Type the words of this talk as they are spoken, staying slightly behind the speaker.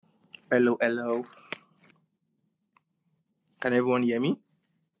Hello, hello. Can everyone hear me?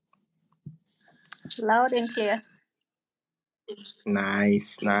 Loud and clear.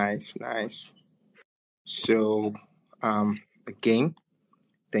 Nice, nice, nice. So, again,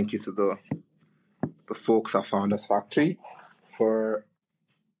 thank you to the folks at Founders Factory for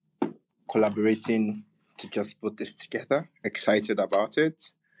collaborating to just put this together. Excited about it.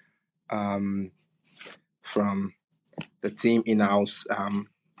 Um, from the team in-house,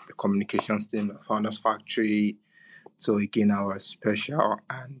 the communications team at Founders Factory, to again our special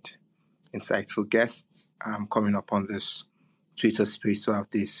and insightful guests coming up on this Twitter space to have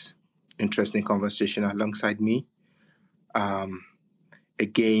this interesting conversation alongside me.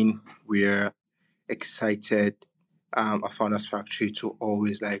 Again, we're excited at Founders Factory to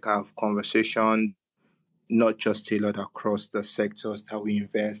always have conversation, not just tailored across the sectors that we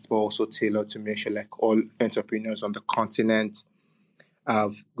invest, but also tailored to make sure all entrepreneurs on the continent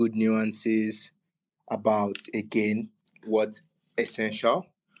have good nuances about again what's essential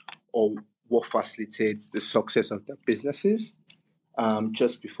or what facilitates the success of their businesses.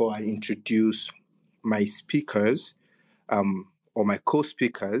 Just before I introduce my speakers or my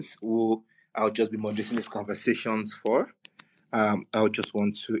co-speakers, who I'll just be moderating these conversations for, I would just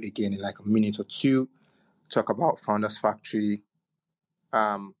want to, again, in a minute or two, talk about Founders Factory,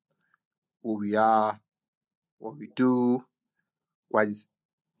 who we are, what we do, why this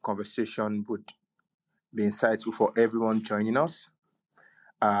conversation would be insightful for everyone joining us.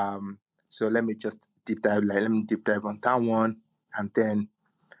 So let me just deep dive on that one, and then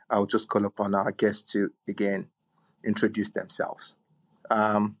I'll just call upon our guests to again introduce themselves.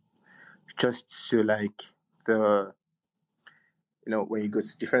 Just so the when you go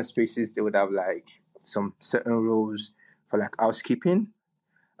to different spaces, they would have some certain rules for housekeeping.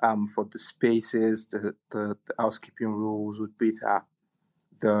 For the spaces, the housekeeping rules would be that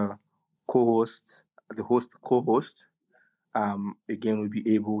the co-host, the host, co-host, again will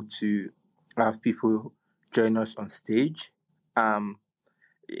be able to have people join us on stage. And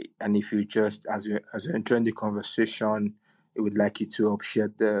if you just as you're enjoying the conversation, it would like you to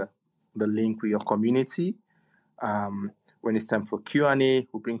share the link with your community. When it's time for Q&A,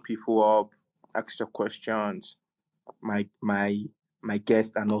 we'll bring people up, ask your questions. My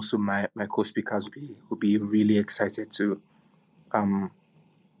guest and also my co-speakers will be really excited to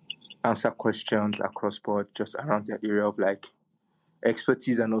answer questions across board just around their area of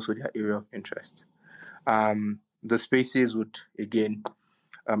expertise and also their area of interest. The spaces would again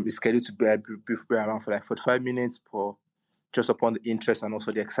is scheduled to be around for 45 minutes, but just upon the interest and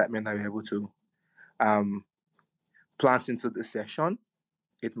also the excitement that we're able to plant into the session,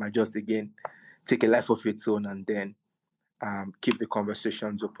 it might just again take a life of its own and then keep the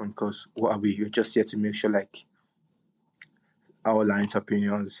conversations open, because what are we? We're just here to make sure our lines of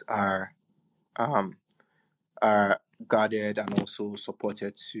opinions are guarded and also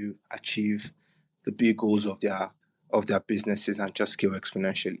supported to achieve the big goals of their businesses and just scale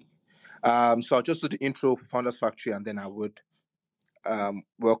exponentially. So I'll just do the intro for Founders Factory, and then I would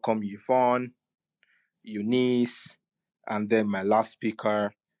welcome Yvonne, Eunice, and then my last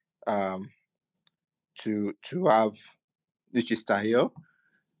speaker to have, which is Tahir,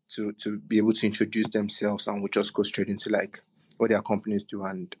 to be able to introduce themselves, and we'll just go straight into what their companies do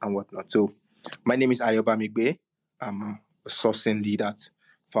and whatnot. So my name is Ayoba Migbe. I'm a sourcing lead at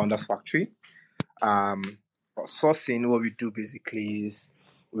Founders Factory. Sourcing, what we do basically is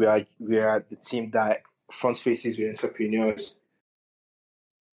we are the team that front faces with entrepreneurs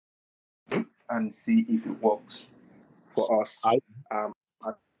and see if it works for us.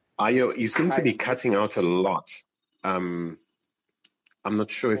 Ayo, you seem to be cutting out a lot. I'm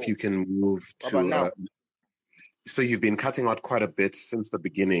not sure if you can move to. So you've been cutting out quite a bit since the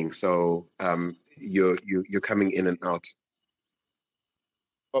beginning. So you're coming in and out.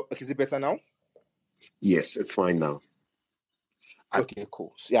 Oh, okay, is it better now? Yes, it's fine now. Okay,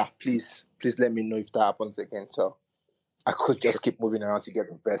 cool. So, yeah, please let me know if that happens again, so I could just keep moving around to get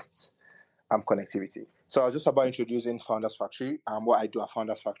the best connectivity. So I was just about introducing Founders Factory. What I do at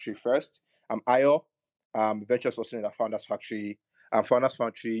Founders Factory first. I'm Ayo, venture sourcing at Founders Factory. Founders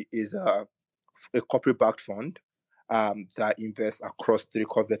Factory is a corporate-backed fund that invests across 3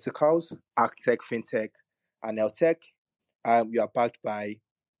 core verticals: Agtech, FinTech, and LTech. We are backed by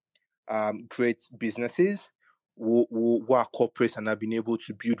great businesses who are corporates and have been able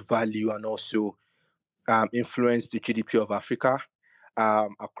to build value and also influence the GDP of Africa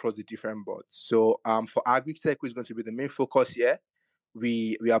across the different boards. So for Agtech, which is going to be the main focus here,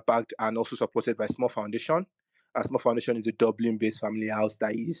 we are backed and also supported by Small Foundation. Small Foundation is a Dublin-based family house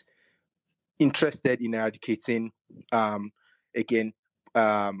that is interested in eradicating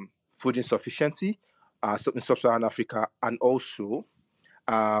food insufficiency in sub-Saharan Africa, and also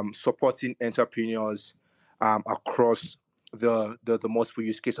supporting entrepreneurs across the multiple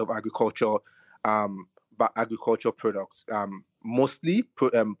use case of agriculture, but agriculture products. Mostly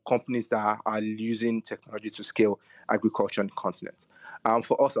companies that are using technology to scale agriculture on the continent.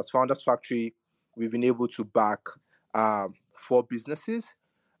 For us as Founders Factory, we've been able to back 4 businesses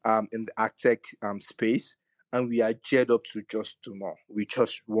in the Agtech space, and we are geared up to just do more. We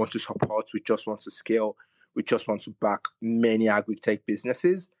just want to support, we just want to scale, we just want to back many agri-tech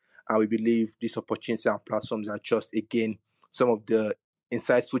businesses. And we believe these opportunities and platforms are just, again, some of the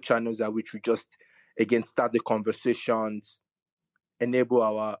insightful channels at which we just, again, start the conversations, enable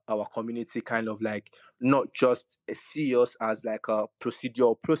our community kind of like not just see us as like a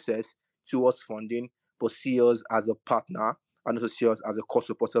procedural process towards funding, but see us as a partner and also see us as a core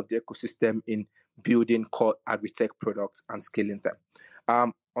supporter of the ecosystem in building core agri-tech products and scaling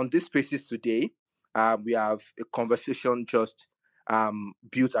them. On this spaces today, we have a conversation just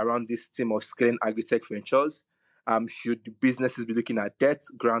built around this theme of scaling agri-tech ventures. Should businesses be looking at debt,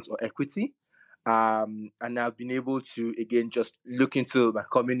 grants, or equity? And I've been able to again just look into my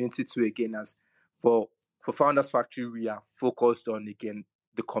community too again, as for Founders Factory we are focused on again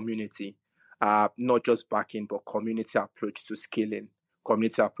the community, not just backing but community approach to scaling,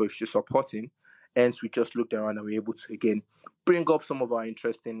 community approach to supporting. Hence we just looked around and we're able to again bring up some of our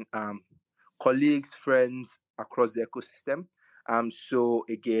interesting colleagues, friends across the ecosystem. So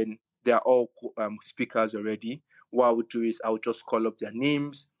again, they are all speakers already. What I would do is I would just call up their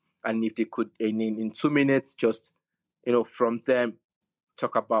names, and if they could in 2 minutes just from them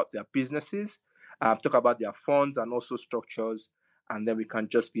talk about their businesses, talk about their funds and also structures, and then we can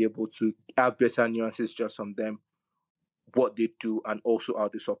just be able to have better nuances just from them, what they do and also how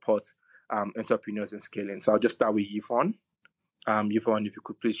they support entrepreneurs in scaling. So I'll just start with Yvonne. Yvonne, if you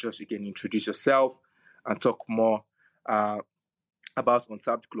could please just again introduce yourself and talk more about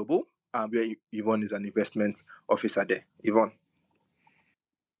Untapped Global, where Yvonne is an investment officer there. Yvonne.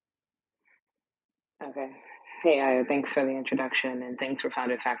 Okay. Hey, Ayo, thanks for the introduction, and thanks for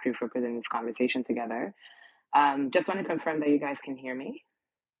Founders Factory for putting this conversation together. Just want to confirm that you guys can hear me.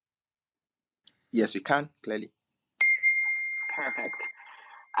 Yes, we can, clearly. Perfect.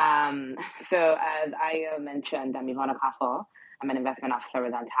 So as Ayo mentioned, I'm Ivana Kafo. I'm an investment officer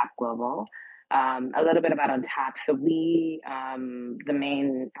with Untapped Global. A little bit about Untapped. So we, the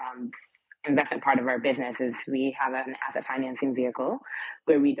main investment part of our business is we have an asset financing vehicle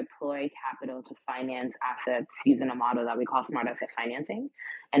where we deploy capital to finance assets using a model that we call smart asset financing.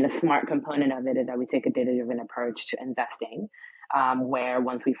 And the smart component of it is that we take a data-driven approach to investing, where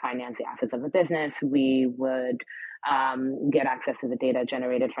once we finance the assets of a business, we would get access to the data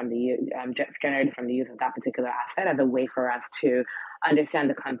generated from the use of that particular asset as a way for us to understand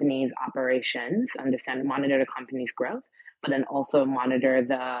the company's operations, monitor the company's growth, but then also monitor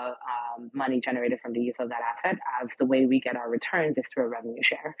the money generated from the use of that asset, as the way we get our returns is through a revenue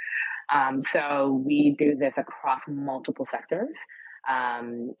share. So we do this across multiple sectors.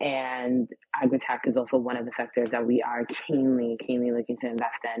 And agri-tech is also one of the sectors that we are keenly looking to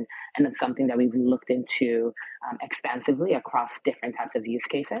invest in. And it's something that we've looked into expansively across different types of use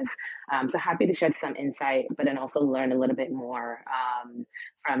cases. So happy to shed some insight, but then also learn a little bit more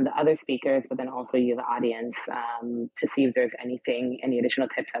from the other speakers, but then also you, the audience, to see if there's any additional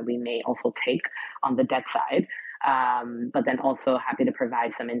tips that we may also take on the debt side. But then also happy to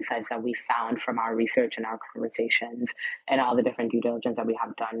provide some insights that we found from our research and our conversations and all the different due diligence that we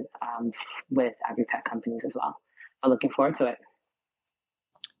have done with agri-tech companies as well. But looking forward to it.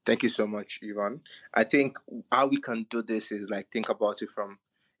 Thank you so much, Yvonne. I think how we can do this is think about it from,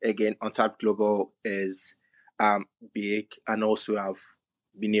 again, Untapped Global is big and also have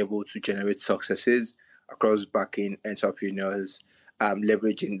been able to generate successes across backing entrepreneurs,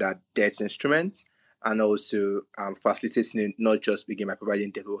 leveraging that debt instrument, and also facilitating it, not just begin by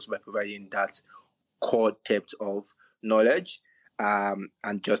providing debt, but also by providing that core depth of knowledge, and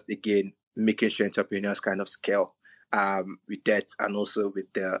just again making sure entrepreneurs kind of scale with debt and also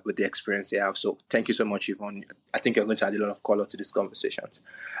with the experience they have. So thank you so much, Yvonne. I think you're going to add a lot of color to this conversation.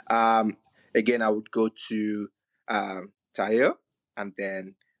 Again, I would go to Tayo, and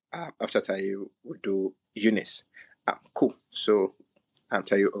then after Tayo, we'll do Eunice. Cool. So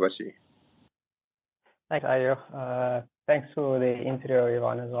Tayo, over to you. Thanks, Ayo. Thanks for the intro,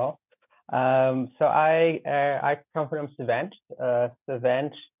 Yvonne, as well. So I come from Savant.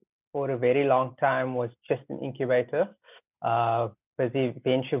 Savant, for a very long time, was just an incubator, busy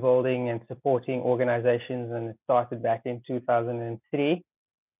venture building and supporting organizations, and it started back in 2003.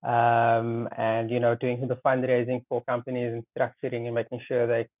 and doing the fundraising for companies and structuring and making sure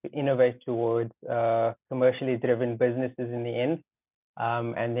they innovate towards commercially driven businesses in the end.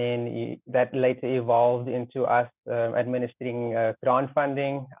 And then that later evolved into us administering grant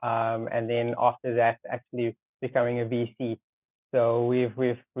funding, and then after that, actually becoming a VC. So we've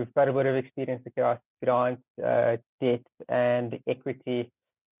got a bit of experience across grants, debt, and equity,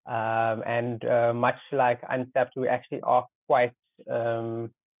 and much like Untapped, we actually are quite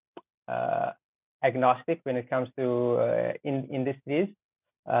agnostic when it comes to industries.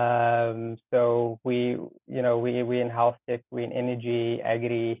 So we in health tech, we in energy,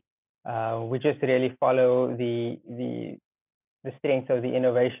 agri. We just really follow the strengths of the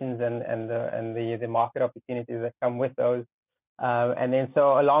innovations and the market opportunities that come with those. And then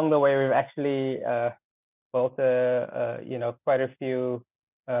so along the way, we've actually built quite a few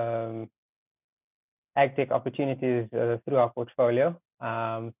Agtech opportunities through our portfolio. So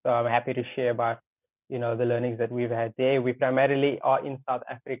I'm happy to share about the learnings that we've had there. We primarily are in South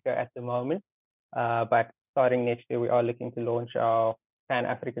Africa at the moment, but starting next year we are looking to launch our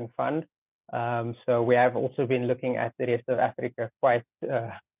Pan-African fund. So we have also been looking at the rest of Africa quite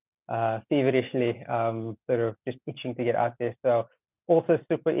feverishly, sort of just itching to get out there. So also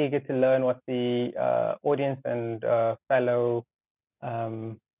super eager to learn what the audience and fellow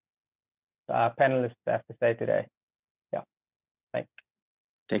panelists have to say today. Yeah, thanks.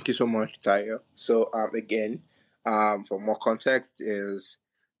 Thank you so much, Tayo. So again, for more context, is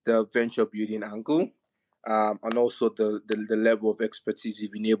the venture building angle, and also the level of expertise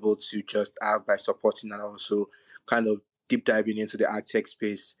you've been able to just have by supporting and also kind of deep diving into the Agtech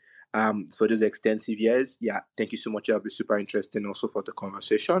space for those extensive years. Yeah, thank you so much. That'll be super interesting also for the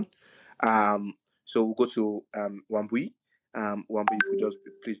conversation. So we'll go to Wambui. Wambui, you could just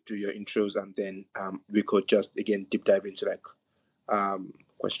please do your intros, and then we could just again deep dive into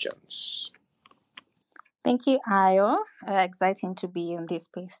questions. Thank you, Ayo. Exciting to be in this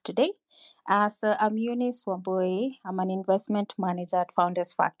space today. So I'm Eunice Wambui. I'm an investment manager at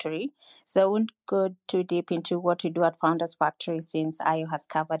Founders Factory. So I won't go too deep into what we do at Founders Factory since Ayo has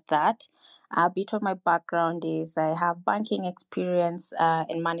covered that. A bit of my background is I have banking experience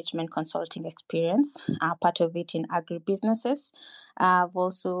and management consulting experience, part of it in agribusinesses. I've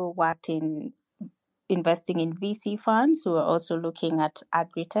also worked in investing in VC funds who are also looking at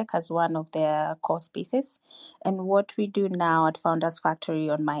agri-tech as one of their core spaces. And what we do now at Founders Factory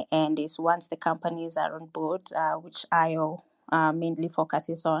on my end is once the companies are on board, which IO mainly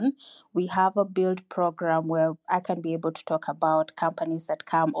focuses on, we have a build program where I can be able to talk about companies that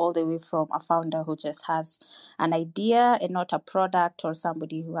come all the way from a founder who just has an idea and not a product, or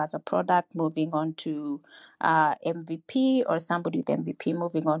somebody who has a product moving on to MVP, or somebody with MVP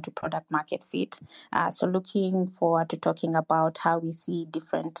moving on to product market fit. So looking forward to talking about how we see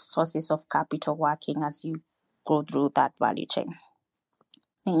different sources of capital working as you go through that value chain.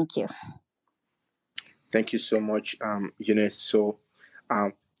 Thank you. Thank you so much, Eunice. So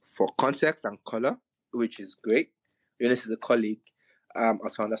for context and color, which is great, Eunice is a colleague at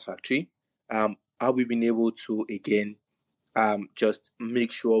Founders Factory. How we've been able to, again, just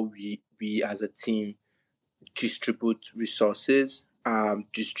make sure we as a team distribute resources,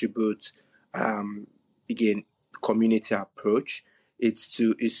 distribute, again, community approach. Is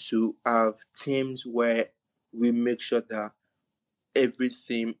to have teams where we make sure that every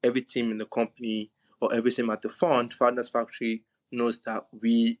team in the company or every team at the Founders Factory knows that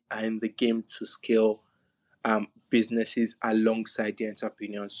we are in the game to scale businesses alongside the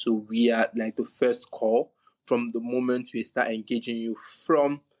entrepreneurs. So we are like the first call from the moment we start engaging you,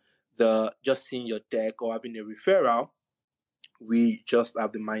 from the just seeing your deck or having a referral. We just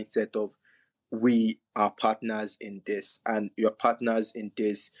have the mindset of we are partners in this, and you're partners in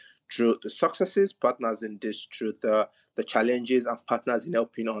this through the successes, partners in this through the challenges, and partners in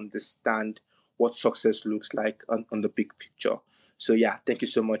helping understand what success looks like on the big picture. So yeah, thank you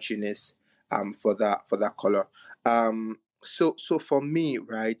so much, Eunice, for that color. So for me,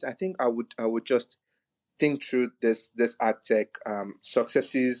 right, I think I would just think through this Agtech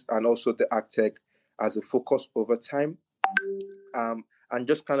successes and also the Agtech as a focus over time. And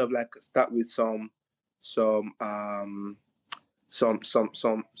just kind of like start with some of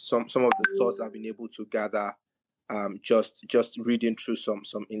the thoughts I've been able to gather, just reading through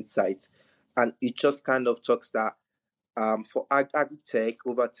some insights, and it just kind of talks that for Agtech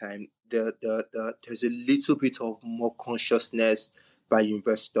over time, there's a little bit of more consciousness by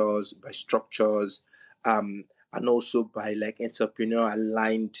investors, by structures, and also by like entrepreneur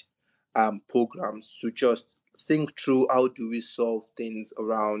aligned programs to just think through how do we solve things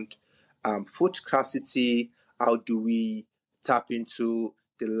around food scarcity, how do we tap into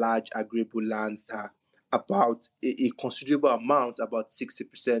the large agriable lands are about a considerable amount, about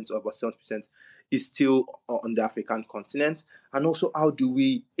 60% or about 70%, is still on the African continent. And also, how do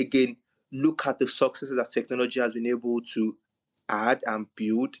we, again, look at the successes that technology has been able to add and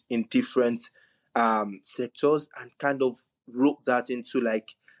build in different sectors and kind of rope that into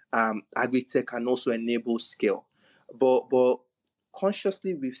like Agtech can also enable scale. But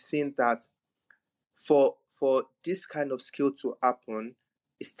consciously, we've seen that for this kind of skill to happen,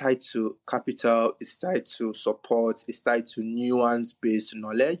 it's tied to capital, it's tied to support, it's tied to nuance-based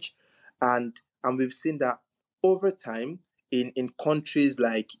knowledge, and we've seen that over time in countries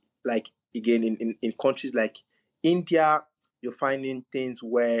like again in countries like India, you're finding things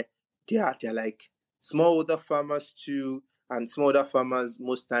where they're like smallholder farmers too, and smallholder farmers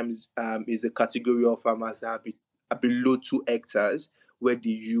most times is a category of farmers that are below 2 hectares, where they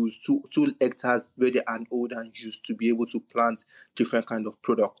use 2 hectares where they are old and used to be able to plant different kind of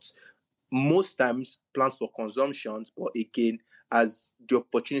products. Most times plants for consumption, but again, as the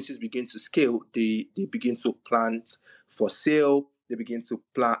opportunities begin to scale, they begin to plant for sale. They begin to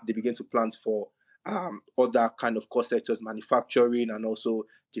plant for other kind of core sectors, manufacturing, and also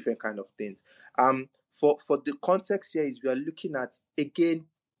different kind of things. For the context here is we are looking at, again,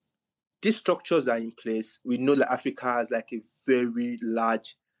 these structures are in place. We know that Africa has like a very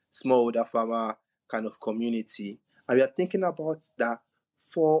large smallholder farmer kind of community. And we are thinking about that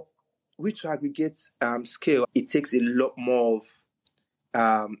for which to aggregate scale, it takes a lot more of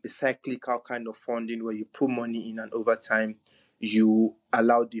a cyclical kind of funding where you put money in and over time you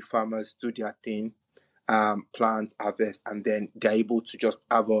allow the farmers do their thing, plant, harvest, and then they're able to just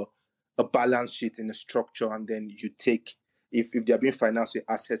have a balance sheet in a structure, and then you take, if they're being financed with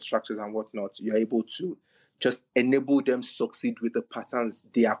asset structures and whatnot, you're able to just enable them succeed with the patterns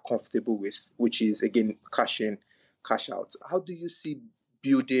they are comfortable with, which is again cash in, cash out. How do you see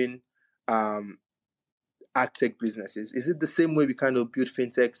building Agtech businesses? Is it the same way we kind of build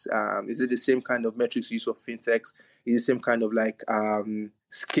fintechs? Is it the same kind of metrics use of fintechs? Is it the same kind of like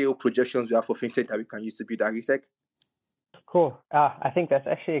scale projections we have for fintech that we can use to build Agtech? Cool. I think that's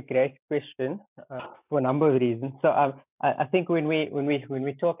actually a great question for a number of reasons. So I think when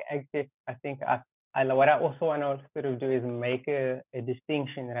we talk Agtech, I think what I also want to sort of do is make a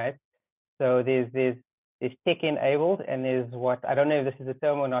distinction, right? So there's tech enabled, and there's what, I don't know if this is a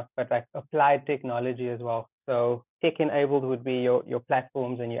term or not, but like applied technology as well. So tech enabled would be your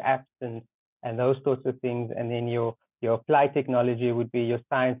platforms and your apps and those sorts of things, and then your applied technology would be your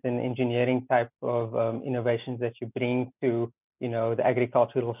science and engineering type of innovations that you bring to the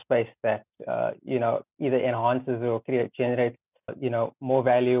agricultural space that either enhances or generates more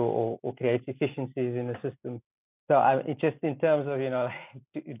value or creates efficiencies in the system. So it just in terms of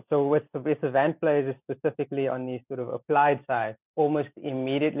so with Savant plays specifically on the sort of applied side, almost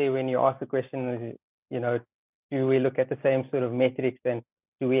immediately when you ask the question, do we look at the same sort of metrics, and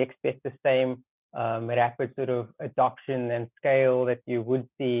do we expect the same rapid sort of adoption and scale that you would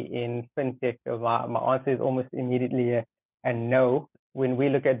see in fintech? My answer is almost immediately a no. When we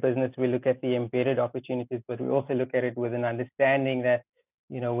look at business, we look at the embedded opportunities, but we also look at it with an understanding that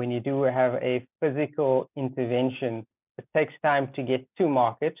when you do have a physical intervention, it takes time to get to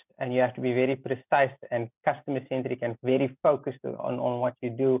market, and you have to be very precise and customer centric and very focused on what you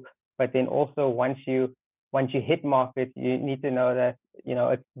do. But then also once you hit market, you need to know that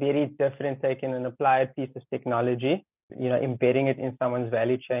it's very different taking an applied piece of technology, embedding it in someone's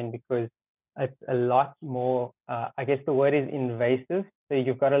value chain, because it's a lot more, I guess the word is invasive. So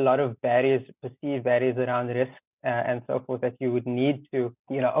you've got a lot of barriers, perceived barriers around risk and so forth that you would need to,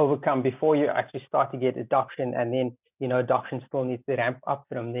 overcome before you actually start to get adoption, and then, adoption still needs to ramp up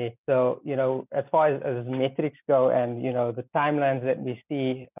from there. So, as far as metrics go and, the timelines that we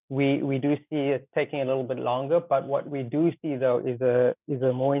see, we do see it taking a little bit longer, but what we do see though is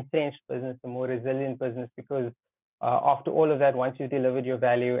a more entrenched business, a more resilient business, because after all of that, once you've delivered your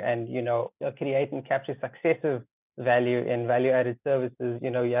value and, create and capture successive value in value-added services,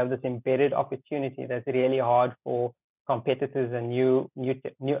 you have this embedded opportunity that's really hard for competitors and new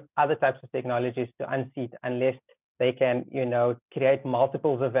other types of technologies to unseat unless they can, create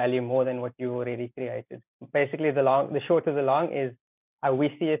multiples of value more than what you already created. Basically, the short of the long is we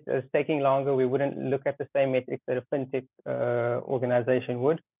see it as taking longer. We wouldn't look at the same metrics that a fintech organization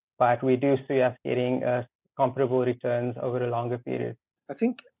would, but we do see us getting comparable returns over a longer period. I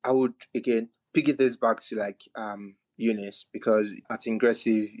think I would again piggy this back to like Eunice, because at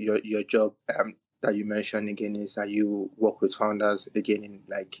Ingressive, your job that you mentioned again is that you work with founders again in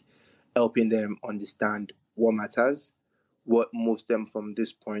like helping them understand what matters, what moves them from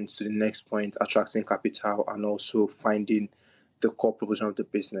this point to the next point, attracting capital, and also finding the core proposition of the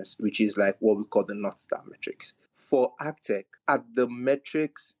business, which is like what we call the North Star metrics. For Agtech, at the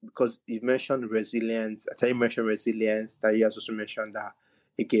metrics, because you've mentioned resilience, you mentioned resilience, that you also mentioned that,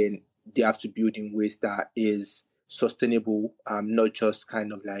 again, they have to build in ways that is sustainable, not just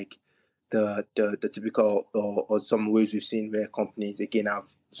kind of like the typical or some ways we've seen where companies, again, have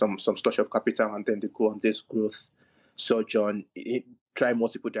some slush of capital and then they go on this growth sojourn, try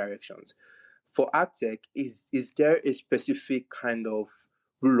multiple directions. For Agtech, is there a specific kind of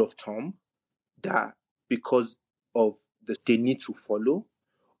rule of thumb that because of they need to follow?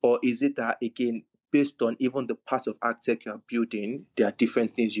 Or is it that, again, based on even the part of Agtech you're building, there are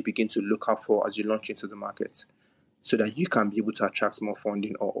different things you begin to look out for as you launch into the market so that you can be able to attract more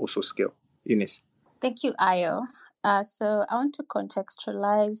funding or also scale? Eunice. Thank you, Ayo. So I want to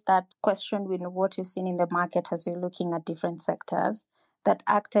contextualize that question with what you've seen in the market as you're looking at different sectors. That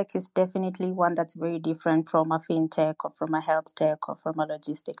Agtech is definitely one that's very different from a fintech or from a health tech or from a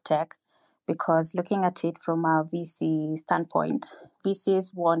logistic tech, because looking at it from a VC standpoint,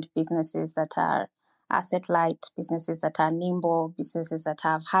 VCs want businesses that are asset light, businesses that are nimble, businesses that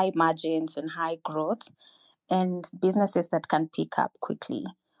have high margins and high growth, and businesses that can pick up quickly.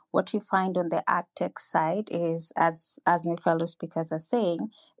 What you find on the Agtech side is, as my fellow speakers are saying,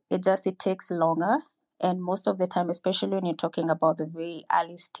 it takes longer. And most of the time, especially when you're talking about the very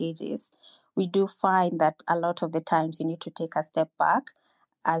early stages, we do find that a lot of the times you need to take a step back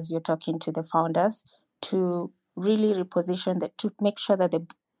as you're talking to the founders to really reposition that, to make sure that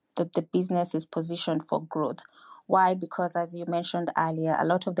the business is positioned for growth. Why? Because as you mentioned earlier, a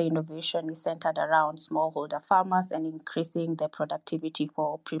lot of the innovation is centered around smallholder farmers and increasing their productivity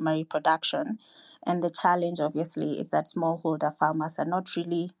for primary production. And the challenge, obviously, is that smallholder farmers are not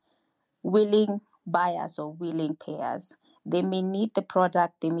really willing buyers or willing payers. They may need the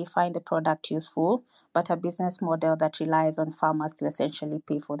product, they may find the product useful, but a business model that relies on farmers to essentially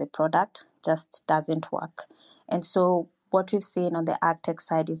pay for the product just doesn't work. And so what we've seen on the Agtech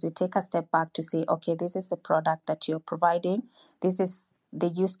side is we take a step back to say, okay, this is the product that you're providing. This is the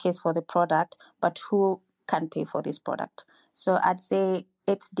use case for the product, but who can pay for this product? So I'd say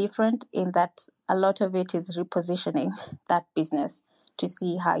it's different in that a lot of it is repositioning that business to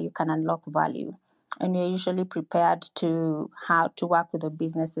see how you can unlock value. And you're usually prepared to how to work with the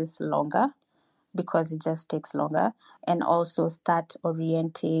businesses longer because it just takes longer, and also start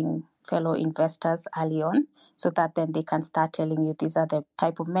orienting fellow investors early on so that then they can start telling you these are the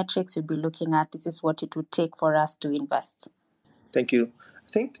type of metrics you'll be looking at. This is what it would take for us to invest. Thank you.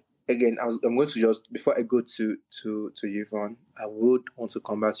 I think, again, I'm going to just, before I go to Yvonne, I would want to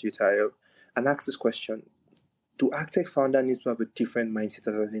come back to you, Tayo, and ask this question. Do Agtech founder needs to have a different mindset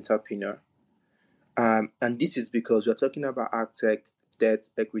as an entrepreneur? And this is because we're talking about Agtech, debt,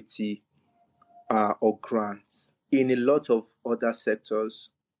 equity, or grants. In a lot of other sectors,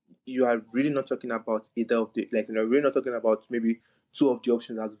 you are really not talking about either of the, really not talking about maybe two of the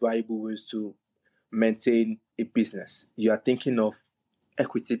options as viable ways to maintain a business. You are thinking of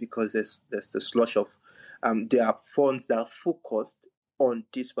equity because there's the slush of, there are funds that are focused on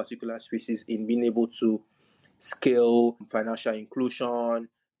this particular species in being able to scale financial inclusion,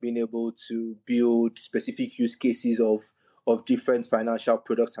 being able to build specific use cases of different financial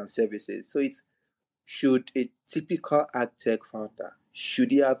products and services. So should a typical Agtech founder,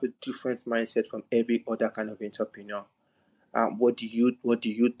 should he have a different mindset from every other kind of entrepreneur? What do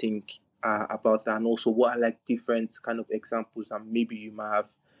you think about that? And also, what are like different kind of examples that maybe you might have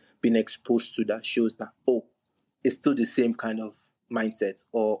been exposed to that shows that, it's still the same kind of mindset,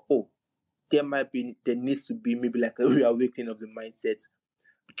 or there needs to be maybe like a reawakening of the mindset,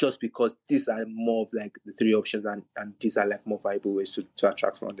 just because these are more of like the three options and these are like more viable ways to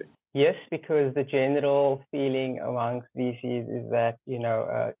attract funding. Yes, because the general feeling amongst VCs is that,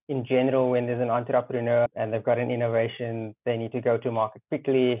 in general, when there's an entrepreneur and they've got an innovation, they need to go to market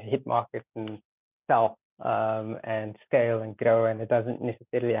quickly, hit market and sell and scale and grow. And it doesn't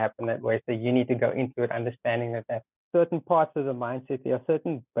necessarily happen that way. So you need to go into it understanding that certain parts of the mindset, there are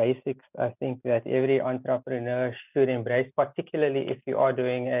certain basics, I think, that every entrepreneur should embrace, particularly if you are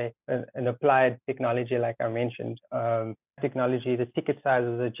doing an applied technology, like I mentioned. Technology, the ticket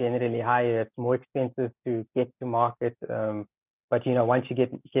sizes are generally higher. It's more expensive to get to market. But, once you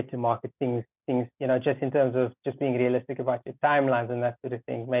get to market, things, just in terms of just being realistic about your timelines and that sort of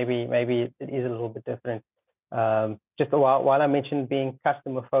thing, maybe it is a little bit different. Just while I mentioned being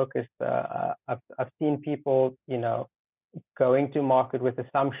customer focused, I've seen people, going to market with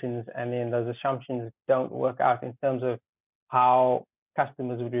assumptions, and then those assumptions don't work out in terms of how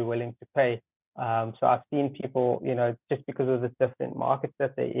customers would be willing to pay. So I've seen people, just because of the different markets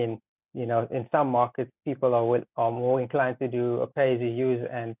that they're in, in some markets, people are more inclined to do a pay-as-you-use,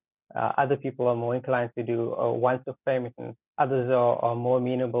 and other people are more inclined to do a once-off payment, and others are more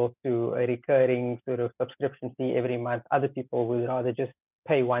amenable to a recurring sort of subscription fee every month. Other people would rather just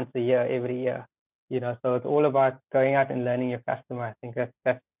pay once a year, every year. So it's all about going out and learning your customer. I think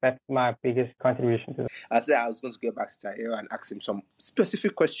that's my biggest contribution to it. I said I was going to get back to Tahir and ask him some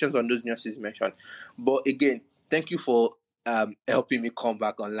specific questions on those nuances mentioned. But again, thank you for helping me come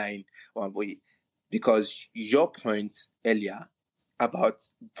back online, Wamboy, because your point earlier about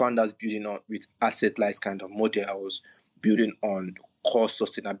founders building on with asset-light kind of models, building on core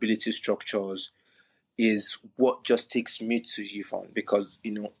sustainability structures, is what just takes me to Yvonne, because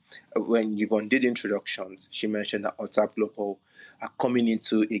when Yvonne did introductions, she mentioned that Agtech Global are coming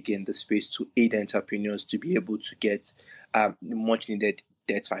into again the space to aid entrepreneurs to be able to get much needed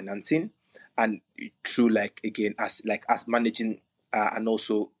debt financing, and through as managing and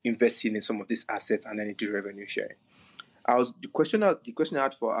also investing in some of these assets and energy revenue sharing. The question I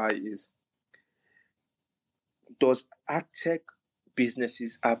had for her is, does Agtech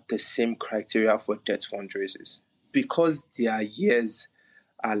businesses have the same criteria for debt fundraisers? Because their years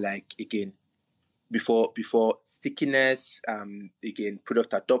are before stickiness,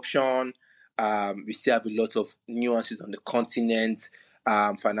 product adoption. We still have a lot of nuances on the continent,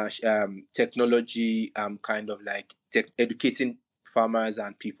 financial technology, educating farmers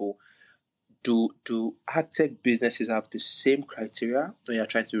and people. Do Agtech businesses have the same criteria when you're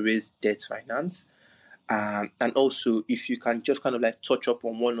trying to raise debt finance? And also, if you can just touch up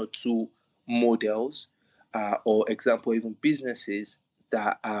on one or two models or example, even businesses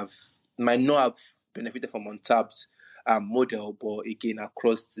that might not have benefited from Untapped's model, but again,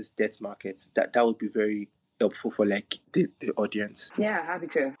 across this debt market, that would be very helpful for the audience. Yeah, happy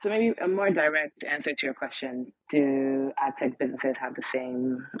to. So maybe a more direct answer to your question: do Agtech businesses have the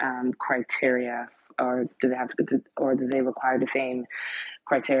same criteria, or do they require the same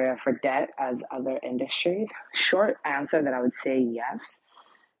criteria for debt as other industries? Short answer that I would say yes.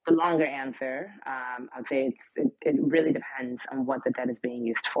 The longer answer, I would say it really depends on what the debt is being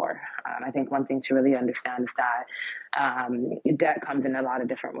used for. I think one thing to really understand is that debt comes in a lot of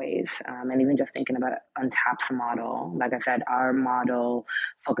different ways. And even just thinking about Untapped's model, like I said, our model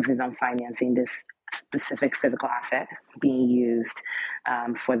focuses on financing this specific physical asset being used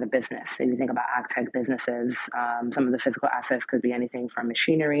for the business. If you think about Agtech businesses, some of the physical assets could be anything from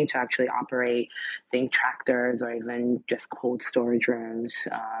machinery to actually operate, think tractors, or even just cold storage rooms.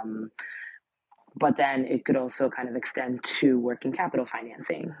 But then it could also kind of extend to working capital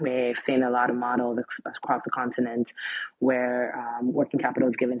financing. We've seen a lot of models across the continent where working capital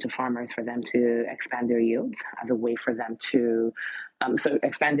is given to farmers for them to expand their yields as a way for them to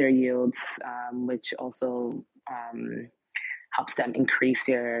expand their yields, which also helps them increase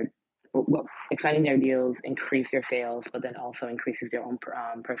expanding their yields, increase their sales, but then also increases their own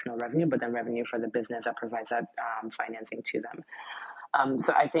personal revenue, but then revenue for the business that provides that financing to them.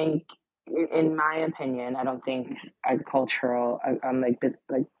 So I think, in my opinion, I don't think agricultural,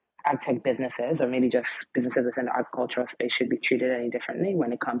 Agtech businesses, or maybe just businesses within the agricultural space, should be treated any differently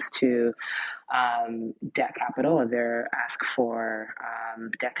when it comes to debt capital, or their ask for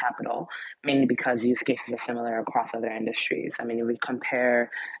debt capital, mainly because use cases are similar across other industries. I mean, if we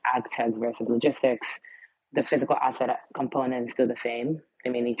compare Agtech versus logistics, the physical asset component is still the same. They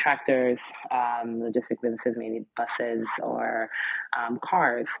may need tractors, logistic businesses may need buses or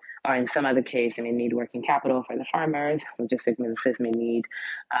cars, or in some other case, they may need working capital for the farmers. Logistic businesses may need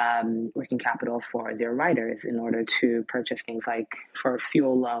working capital for their riders in order to purchase things like for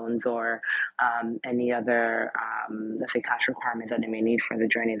fuel loans or any other, let's say, cash requirements that they may need for the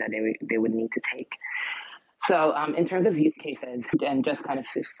journey that they would need to take. So in terms of use cases, and just kind of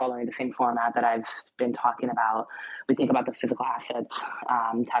following the same format that I've been talking about, we think about the physical assets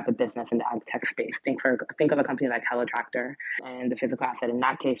type of business in the Agtech space. Think of a company like Hello Tractor, and the physical asset in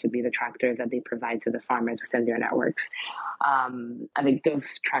that case would be the tractors that they provide to the farmers within their networks. I think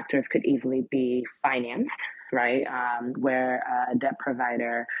those tractors could easily be financed, right? Where a debt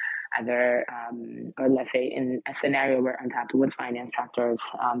provider either, or let's say in a scenario where Untapped would finance tractors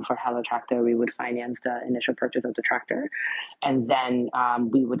for Hello Tractor, we would finance the initial purchase of the tractor, and then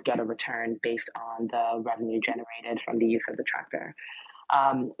we would get a return based on the revenue generated from the use of the tractor.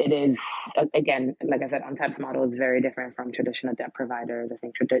 It is, again, like I said, Untapped's model is very different from traditional debt providers. I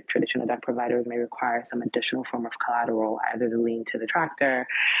think traditional debt providers may require some additional form of collateral, either the lien to the tractor.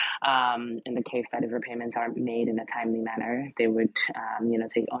 In the case that if repayments aren't made in a timely manner, they would,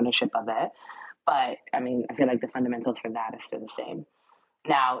 take ownership of it. But I mean, I feel like the fundamentals for that is still the same.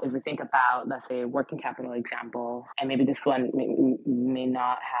 Now, if we think about, let's say, a working capital example, and maybe this one may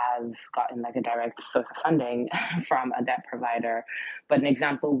not have gotten like a direct source of funding from a debt provider, but an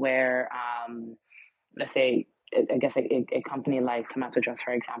example where, let's say, I guess a company like Tomato Just,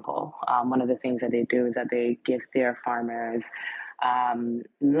 for example, one of the things that they do is that they give their farmers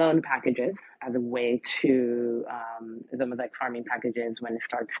loan packages as a way to, it's almost like farming packages when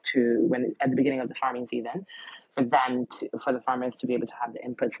at the beginning of the farming season, for the farmers to be able to have the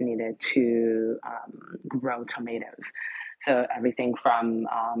inputs needed to grow tomatoes. So everything from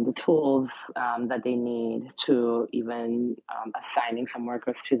the tools that they need to even assigning some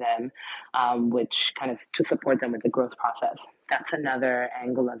workers to them, which kind of to support them with the growth process. That's another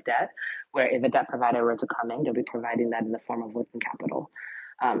angle of debt, where if a debt provider were to come in, they'll be providing that in the form of working capital.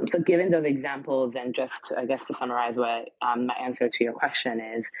 So given those examples, and just, I guess, to summarize what my answer to your question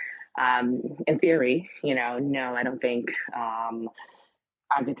is, in theory, no, I don't think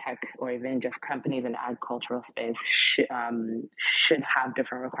Agtech or even just companies in the agricultural space should have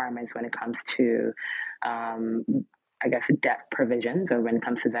different requirements when it comes to, I guess, debt provisions, or when it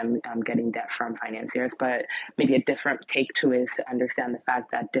comes to them getting debt from financiers. But maybe a different take to it is to understand the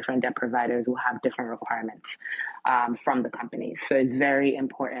fact that different debt providers will have different requirements from the companies. So it's very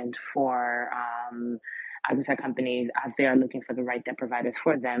important for Agtech companies, as they are looking for the right debt providers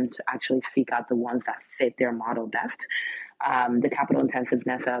for them, to actually seek out the ones that fit their model best. The capital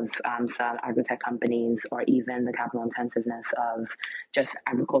intensiveness of some Agtech companies, or even the capital intensiveness of just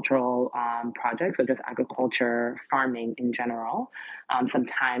agricultural projects, or just agriculture farming in general,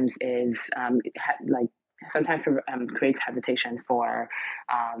 sometimes is sometimes creates hesitation for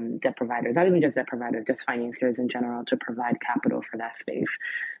debt providers, not even just debt providers, just financiers in general, to provide capital for that space.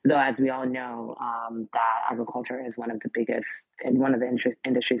 Though, as we all know, that agriculture is one of the biggest, and one of the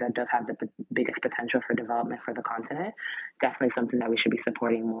industries that does have the biggest potential for development for the continent. Definitely something that we should be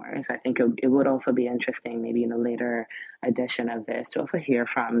supporting more. So I think it would also be interesting, maybe in a later edition of this, to also hear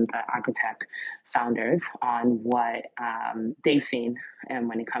from the Agtech founders on what they've seen, and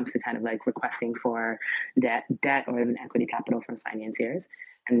when it comes to kind of like requesting for debt or even equity capital from financiers,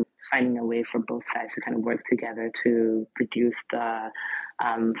 and finding a way for both sides to kind of work together to reduce the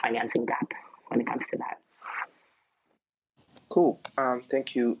financing gap when it comes to that. Cool.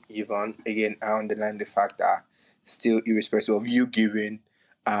 Thank you, Yvonne. Again, I underline the fact that still, irrespective of you giving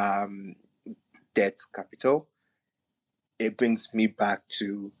debt capital, it brings me back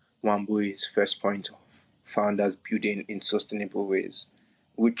to Wambui's first point of founders building in sustainable ways,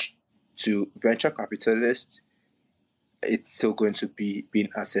 which to venture capitalists, it's still going to be being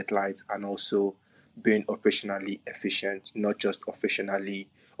asset light and also being operationally efficient, not just operationally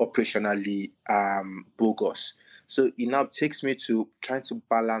bogus. So it now takes me to trying to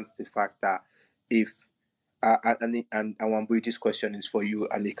balance the fact that if and Wambui, this question is for you,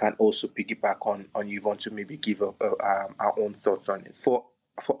 and it can also piggyback on you want to maybe give our own thoughts on it.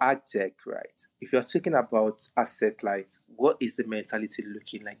 For Agtech, right? If you're thinking about asset light, what is the mentality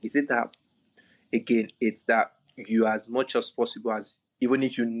looking like? Is it that, again, it's that you, as much as possible, as even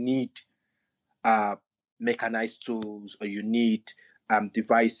if you need mechanized tools, or you need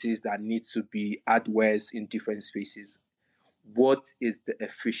devices that need to be hardwares in different spaces, what is the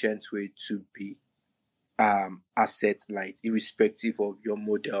efficient way to be asset light, irrespective of your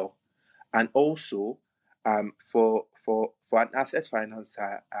model? And also, for an asset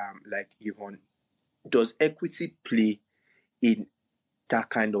financer like Yvonne, does equity play in that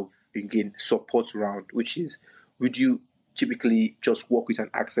kind of, again, support round? Which is, would you typically just work with an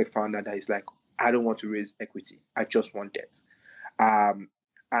asset founder that is like, I don't want to raise equity, I just want debt,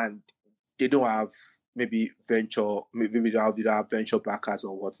 and they don't have maybe they don't have venture backers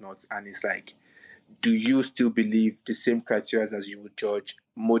or whatnot, and it's like, do you still believe the same criteria as you would judge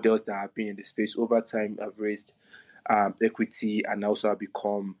models that have been in the space over time, have raised equity, and also have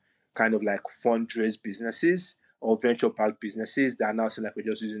become kind of like fundraise businesses or venture-backed businesses that are now saying like we're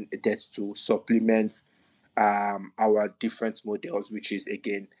just using debt to supplement our different models, which is,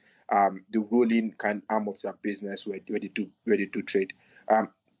 again, the rolling kind arm of their business where they do trade.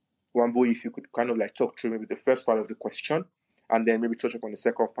 Wambo, if you could kind of like talk through maybe the first part of the question, and then maybe touch upon the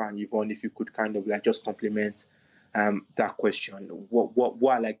second part, and Yvonne, if you could kind of like just complement that question. What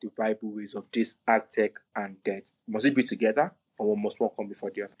are like the viable ways of this Agtech and debt? Must it be together, or must one come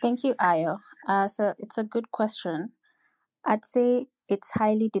before the other? Thank you, Ayo. So it's a good question. I'd say it's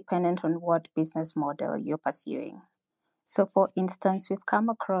highly dependent on what business model you're pursuing. So, for instance, we've come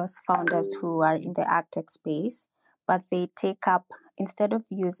across founders who are in the Agtech space, but they take up, instead of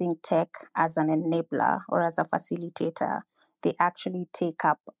using tech as an enabler or as a facilitator, they actually take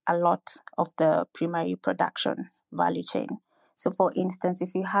up a lot of the primary production value chain. So for instance,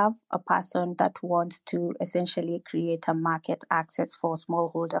 if you have a person that wants to essentially create a market access for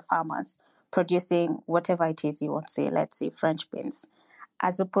smallholder farmers producing whatever it is you want to say, let's say French beans,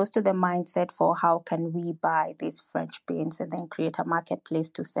 as opposed to the mindset for how can we buy these French beans and then create a marketplace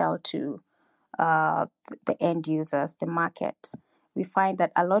to sell to the end users, the market. We find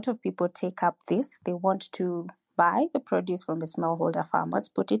that a lot of people take up this. They want to buy the produce from the smallholder farmers,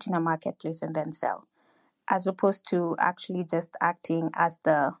 put it in a marketplace and then sell, as opposed to actually just acting as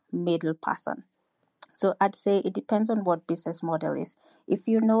the middle person. So I'd say it depends on what business model is. If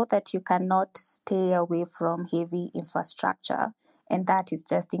you know that you cannot stay away from heavy infrastructure and that is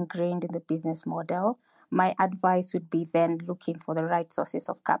just ingrained in the business model, my advice would be then looking for the right sources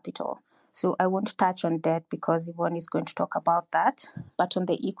of capital. So I won't touch on debt because Yvonne is going to talk about that. But on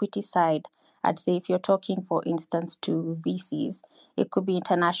the equity side, I'd say if you're talking, for instance, to VCs, it could be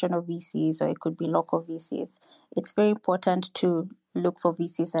international VCs or it could be local VCs. It's very important to look for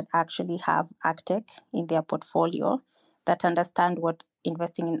VCs that actually have Agtech in their portfolio, that understand what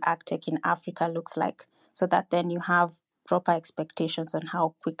investing in Agtech in Africa looks like, so that then you have proper expectations on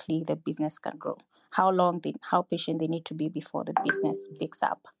how quickly the business can grow, how patient they need to be before the business picks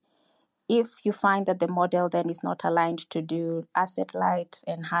up. If you find that the model then is not aligned to do asset light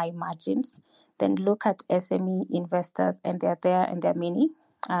and high margins, then look at SME investors, and they're there and they're many.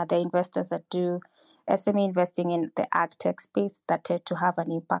 The investors that do SME investing in the Agtech space that tend to have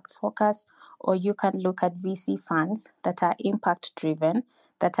an impact focus, or you can look at VC funds that are impact driven,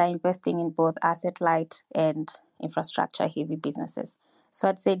 that are investing in both asset light and infrastructure heavy businesses. So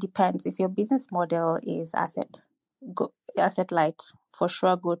I'd say it depends. If your business model is asset light, for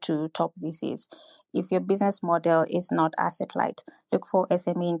sure go to top VCs. If your business model is not asset light, look for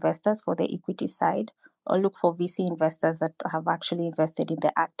SME investors for the equity side, or look for VC investors that have actually invested in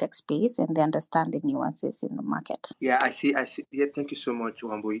the Agtech space and they understand the nuances in the market. Yeah, I see. Yeah, thank you so much,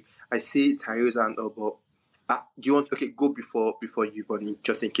 Wambui. I see Tayo's and Obo. Do you want? Okay, go before Yvonne,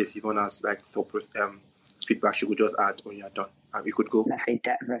 just in case Yvonne has like for feedback, she could just add when you're done. We could go. Let's say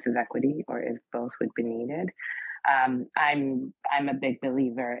debt versus equity, or if both would be needed. I'm a big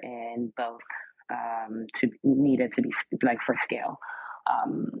believer in both needed to be like for scale.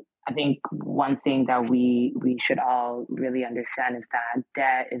 I think one thing that we should all really understand is that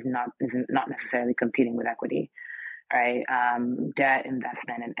debt is not necessarily competing with equity, right? Debt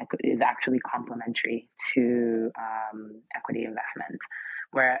investment and equity is actually complementary to equity investments.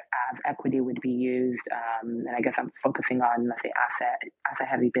 Whereas equity would be used, and I guess I'm focusing on, let's say, asset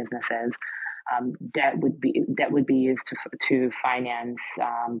heavy businesses. Debt would be used to finance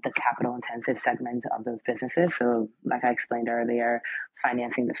the capital intensive segments of those businesses. So, like I explained earlier,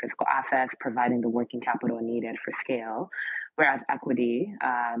 financing the physical assets, providing the working capital needed for scale. Whereas equity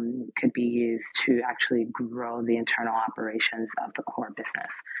could be used to actually grow the internal operations of the core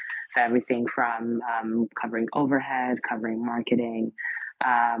business. So everything from covering overhead, covering marketing,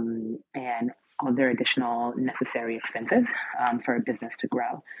 and other additional necessary expenses for a business to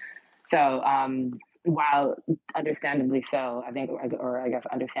grow. So while understandably so, I think, or I guess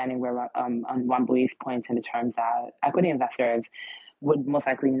understanding where on Wambui's point in the terms that equity investors would most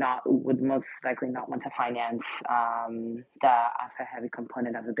likely not want to finance the asset heavy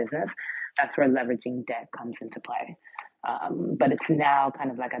component of the business, that's where leveraging debt comes into play. But it's now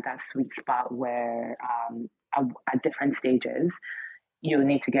kind of like at that sweet spot where at different stages, you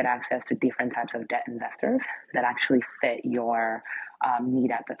need to get access to different types of debt investors that actually fit your need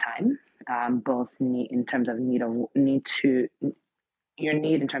at the time, both need in terms of your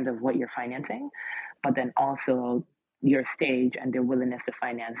need in terms of what you're financing, but then also your stage and their willingness to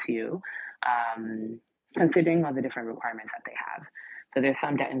finance you, considering all the different requirements that they have. So there's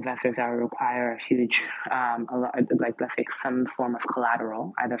some debt investors that require a huge, let's say some form of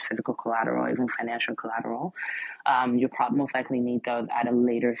collateral, either physical collateral, even financial collateral. You'll most likely need those at a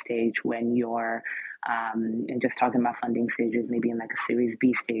later stage when you're, and just talking about funding stages, maybe in like a Series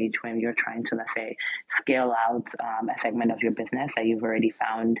B stage when you're trying to, let's say, scale out a segment of your business that you've already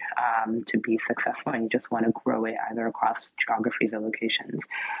found to be successful, and you just want to grow it either across geographies or locations.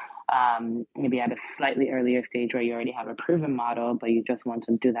 Maybe at a slightly earlier stage where you already have a proven model, but you just want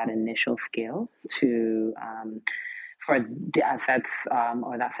to do that initial scale to for the assets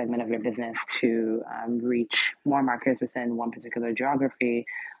or that segment of your business to reach more markets within one particular geography,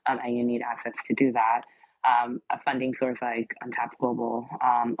 and you need assets to do that. A funding source like Untapped Global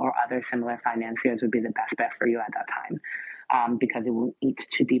or other similar financiers would be the best bet for you at that time. Because it won't eat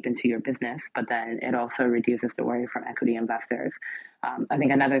too deep into your business, but then it also reduces the worry from equity investors. I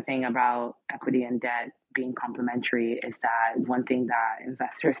think another thing about equity and debt being complementary is that one thing that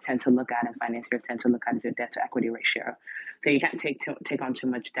investors tend to look at and financiers tend to look at is your debt to equity ratio. So you can't take on too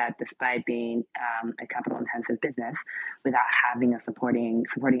much debt despite being a capital intensive business without having a supporting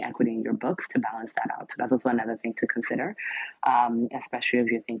equity in your books to balance that out. So that's also another thing to consider, especially if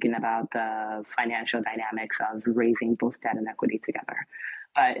you're thinking about the financial dynamics of raising both debt and equity together.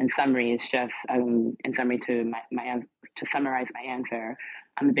 But in summary, it's just to summarize my answer,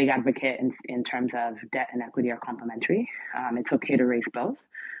 I'm a big advocate in terms of debt and equity are complementary. It's okay to raise both,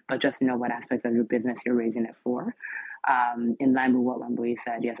 but just know what aspect of your business you're raising it for. In line with what Wambui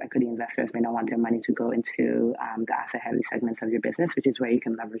said, yes, equity investors may not want their money to go into the asset-heavy segments of your business, which is where you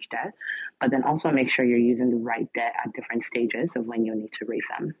can leverage debt. But then also make sure you're using the right debt at different stages of when you need to raise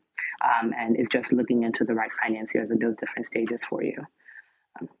them. And it's just looking into the right financiers at those different stages for you.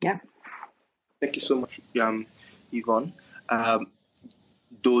 Yeah. Thank you so much, Yvonne.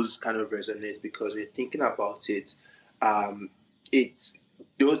 Those kind of resonates because we're thinking about it. It's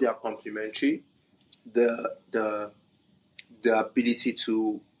though they are complementary, the ability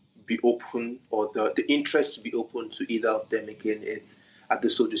to be open or the interest to be open to either of them, again, it's at the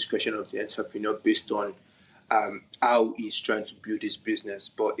sole discretion of the entrepreneur based on how he's trying to build his business.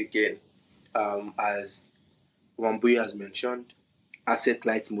 But again, as Wambui has mentioned,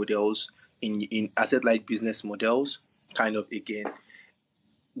 asset-light models in asset-light business models kind of again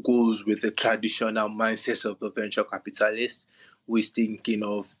goes with the traditional mindset of the venture capitalist, who is thinking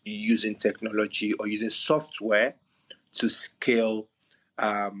of using technology or using software to scale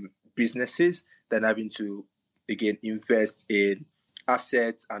businesses than having to again invest in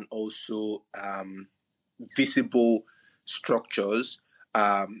assets and also visible structures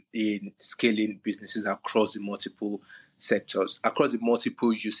in scaling businesses across the multiple sectors, across the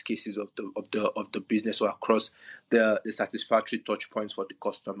multiple use cases of the business, or across the satisfactory touch points for the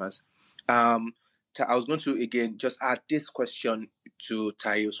customers. I was going to again just add this question to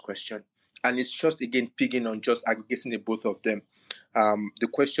Tayo's question, and it's just again picking on just aggregating the both of them. The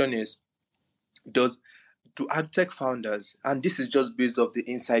question is, do Agtech founders, and this is just based off the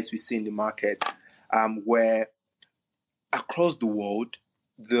insights we see in the market, where across the world,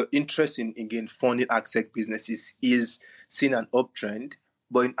 the interest in again funding Agtech businesses is seeing an uptrend,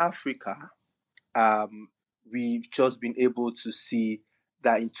 but in Africa, we've just been able to see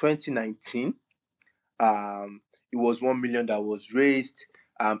that in 2019, it was $1 million that was raised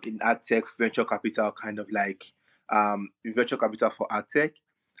in Agtech venture capital, kind of like venture capital for Agtech,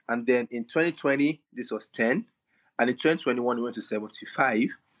 and then in 2020 this was 10, and in 2021 it went to 75,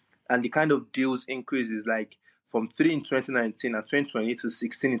 and the kind of deals increase is like from 3 in 2019 and 2020 to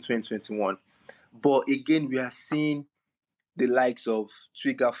 16 in 2021. But again, we are seeing the likes of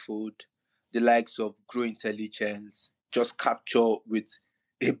Trigger Food, the likes of Grow Intelligence just capture with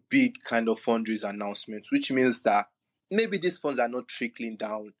a big kind of fundraise announcement, which means that maybe these funds are not trickling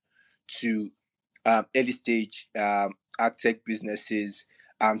down to early stage Agtech businesses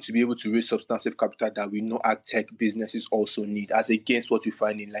to be able to raise substantive capital that we know Agtech businesses also need, as against what we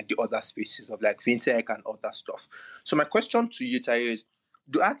find in like the other spaces of like fintech and other stuff. So my question to you, Tayo, is,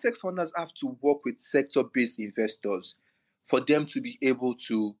 do Agtech founders have to work with sector-based investors for them to be able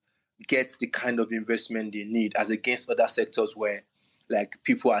to get the kind of investment they need, as against other sectors where like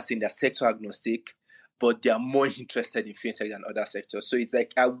people are saying they're sector agnostic, but they are more interested in fintech than other sectors? So it's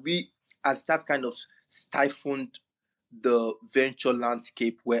like, has that kind of stifled the venture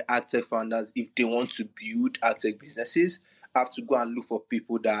landscape where Agtech founders, if they want to build Agtech businesses, have to go and look for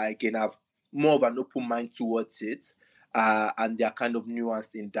people that again have more of an open mind towards it, and they are kind of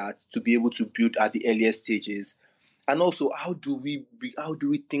nuanced in that to be able to build at the earliest stages? And also, how do we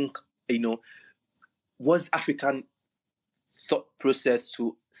think, what's African thought process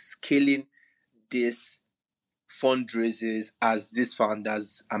to scaling this fundraisers as these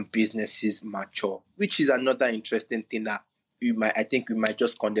founders and businesses mature, which is another interesting thing that we might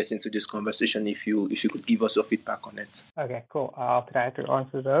just condense into this conversation if you could give us your feedback on it. Okay, cool. I'll try to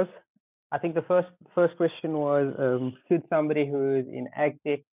answer those. I think the first question was, should somebody who is in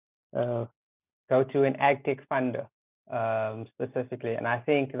Agtech go to an Agtech funder specifically? And I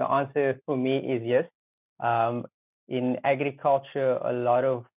think the answer for me is yes. In agriculture, a lot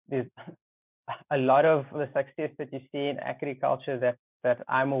of the success that you see in agriculture that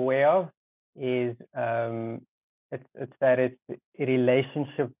I'm aware of is it's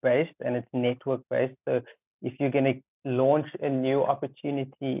relationship based and it's network based. So if you're going to launch a new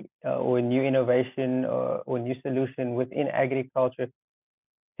opportunity or a new innovation or new solution within agriculture,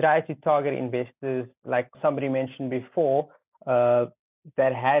 try to target investors, like somebody mentioned before,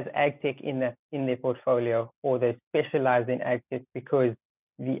 that has Agtech in their portfolio, or they specialize in Agtech, because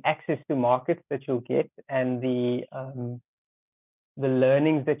access to markets that you'll get and the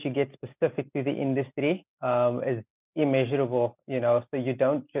learnings that you get specific to the industry is immeasurable, so you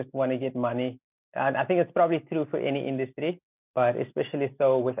don't just want to get money. And I think it's probably true for any industry, but especially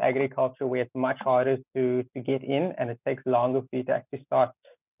so with agriculture, where it's much harder to get in and it takes longer for you to actually start,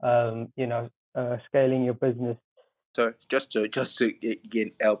 scaling your business. So just to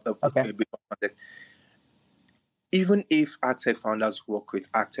again help a bit of context. Even if Agtech founders work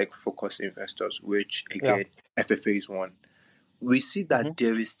with Agtech focused investors, which again FFA is one, we see that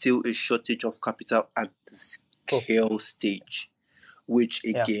there is still a shortage of capital at the scale stage, which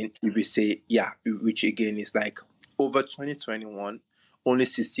again, if we say, which again is like over 2021, only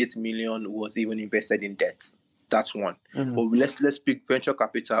 68 million was even invested in debt. That's one. But let's pick venture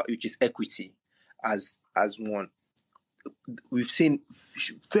capital, which is equity, as one. We've seen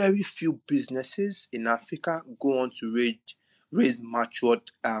very few businesses in Africa go on to raise matured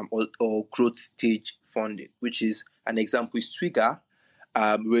or growth stage funding, which is an example is Twiga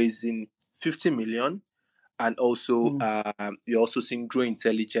raising 50 million, and also you're also seeing Grow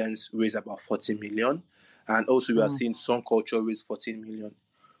Intelligence raise about 40 million, and also we are seeing Sun Culture raise 14 million.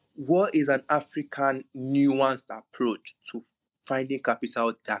 What is an African nuanced approach to finding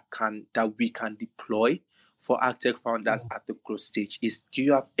capital that we can deploy for Agtech founders at the growth stage? Do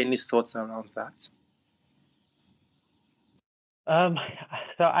you have any thoughts around that?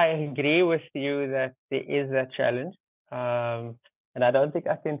 So I agree with you that there is that challenge, and I don't think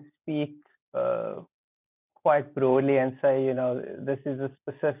I can speak quite broadly and say, this is a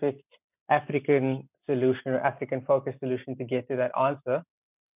specific African solution or African focused solution to get to that answer.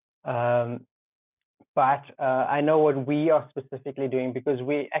 But I know what we are specifically doing, because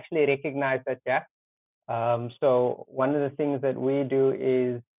we actually recognize that gap. So one of the things that we do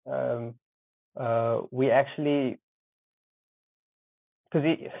is we actually, so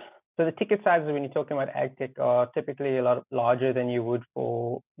the ticket sizes when you're talking about Agtech are typically a lot larger than you would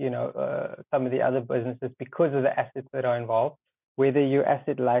for some of the other businesses, because of the assets that are involved, whether you're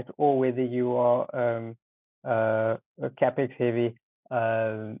asset light or whether you are capex heavy.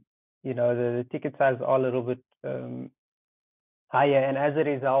 The ticket size are a little bit higher, and as a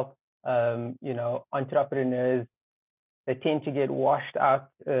result, entrepreneurs, they tend to get washed out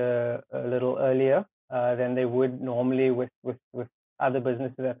a little earlier than they would normally with other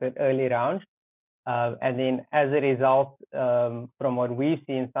businesses at that early round. And then as a result, from what we've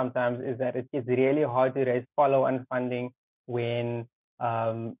seen sometimes, is that it's really hard to raise follow-on funding when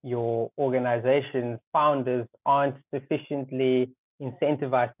your organization's founders aren't sufficiently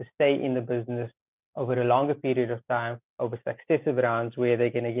incentivized to stay in the business over a longer period of time, over successive rounds, where they're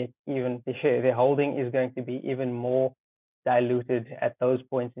going to get even their holding is going to be even more diluted at those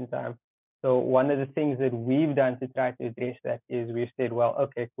points in time. So one of the things that we've done to try to address that is we've said, well,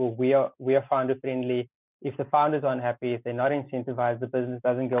 okay, cool, we are founder friendly. If the founders aren't happy, if they're not incentivized, the business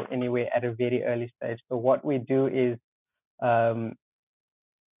doesn't go anywhere at a very early stage. So what we do is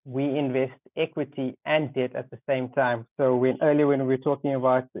we invest equity and debt at the same time. So when we were talking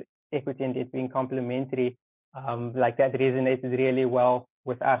about equity and debt being complementary, like that resonated really well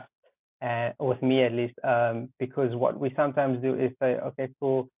with us, with me at least, because what we sometimes do is say, okay,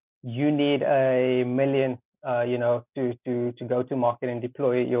 cool, you need $1 million, to go to market and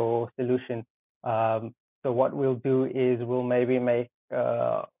deploy your solution. So what we'll do is we'll maybe make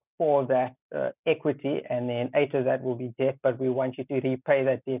for that equity, and then 8 of that will be debt, but we want you to repay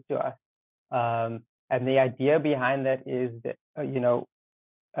that debt to us. And the idea behind that is that,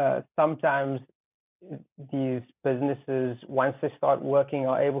 sometimes these businesses, once they start working,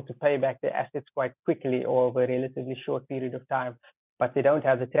 are able to pay back their assets quite quickly or over a relatively short period of time, but they don't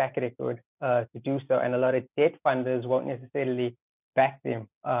have the track record to do so. And a lot of debt funders won't necessarily back them.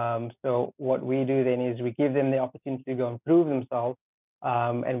 So what we do then is we give them the opportunity to go and prove themselves,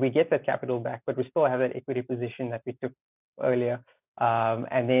 and we get that capital back, but we still have that equity position that we took earlier.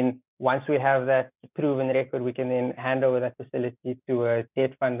 And then once we have that proven record, we can then hand over that facility to a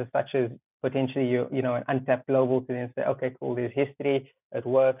debt funder, such as potentially an untapped global, to then say, okay, cool, there's history, it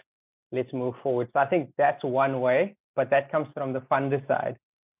works, let's move forward. So I think that's one way, but that comes from the funder side,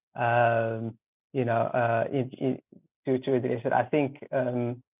 to address it. I think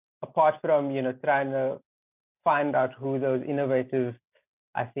apart from trying to find out who those innovative,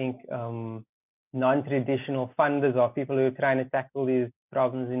 I think non-traditional funders are, people who are trying to tackle these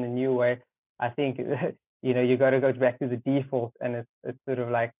problems in a new way, I think you got to go back to the default, and it's sort of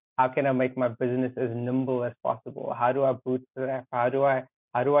like, how can I make my business as nimble as possible? How do I bootstrap? How do I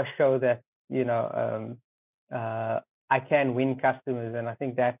show that I can win customers? And I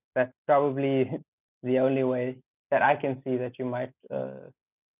think that's probably the only way that I can see that you might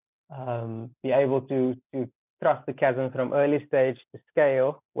be able to cross the chasm from early stage to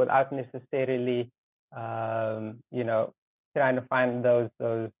scale without necessarily, trying to find those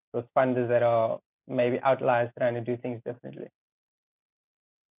funders that are maybe outliers trying to do things differently.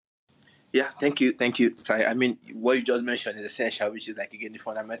 Yeah, thank you, Ty. I mean, what you just mentioned is essential, which is like, again, the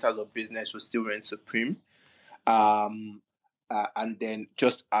fundamentals of business will still reign supreme. And then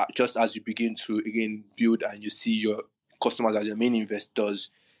just as you begin to again build and you see your customers as your main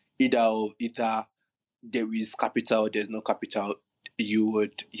investors, either there is capital, there's no capital, you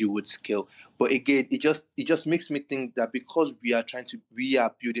would scale. But again, it just makes me think that because we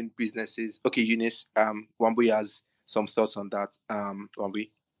are building businesses. Okay, Eunice, Wambi has some thoughts on that. Wambi.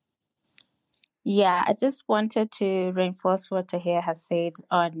 Yeah, I just wanted to reinforce what Tahir has said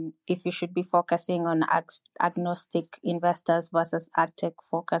on if you should be focusing on agnostic investors versus Agtech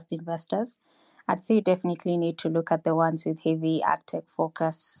focused investors. I'd say you definitely need to look at the ones with heavy Agtech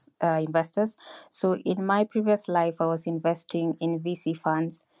focus investors. So in my previous life, I was investing in VC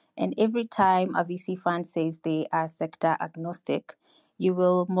funds, and every time a VC fund says they are sector agnostic, you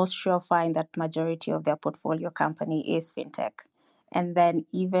will most sure find that majority of their portfolio company is fintech. And then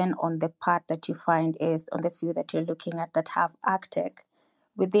even on the part that you find is on the few that you're looking at that have Agtech,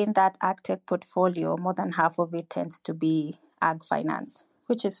 within that Agtech portfolio, more than half of it tends to be ag finance,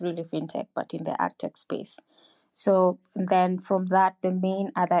 which is really fintech, but in the Agtech space. So then from that, the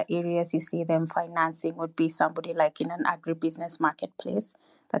main other areas you see them financing would be somebody like in an agribusiness marketplace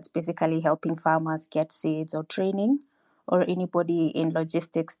that's basically helping farmers get seeds or training, or anybody in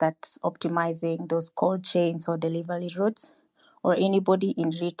logistics that's optimizing those cold chains or delivery routes, or anybody in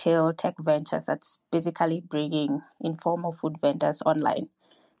retail tech ventures that's basically bringing informal food vendors online.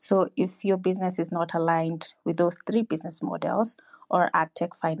 So if your business is not aligned with those three business models or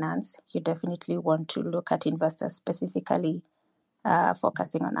Agtech finance, you definitely want to look at investors specifically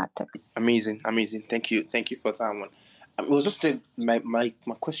focusing on Agtech. Amazing. Thank you for that one. It was just my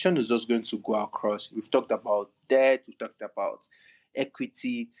question is just going to go across. We've talked about debt, we've talked about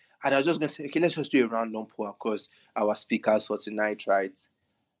equity, and I was just going to say, okay, let's just do a random poll across our speakers for tonight, right?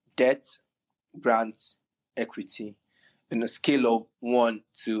 Debt, grants, equity, in a scale of 1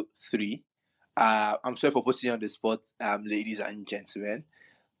 to 3. I'm sorry for putting you on the spot, ladies and gentlemen.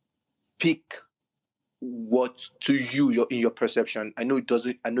 Pick what to you in your perception. I know it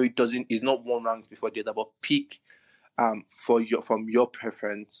doesn't. It's not one ranked before the other, but pick from your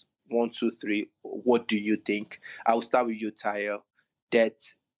preference 1, 2, 3. What do you think? I will start with you, Tyre. Debt,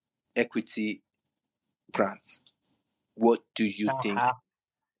 equity, grants. What do you think?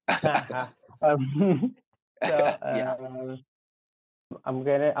 I'm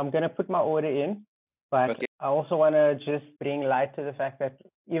gonna put my order in, but okay. I also want to just bring light to the fact that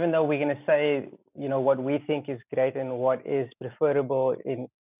even though we're going to say, what we think is great and what is preferable in,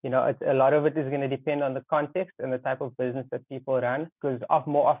 a lot of it is going to depend on the context and the type of business that people run. Because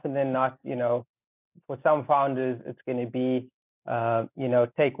more often than not, for some founders, it's going to be,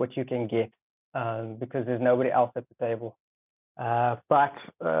 take what you can get because there's nobody else at the table.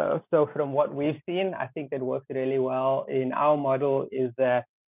 So from what we've seen, I think that works really well in our model is that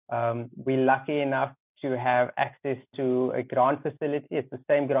we're lucky enough to have access to a grant facility. It's the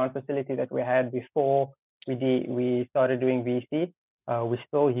same grant facility that we had before we started doing VC. We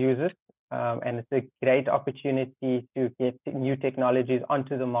still use it, and it's a great opportunity to get new technologies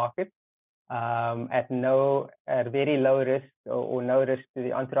onto the market at very low risk or no risk to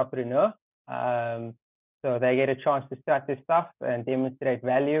the entrepreneur. So they get a chance to start this stuff and demonstrate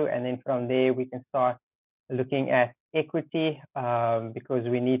value. And then from there, we can start looking at equity because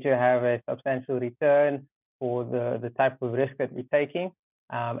we need to have a substantial return for the type of risk that we're taking.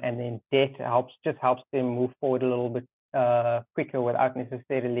 And then debt helps them move forward a little bit quicker without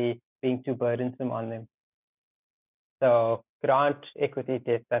necessarily being too burdensome on them. So grant, equity,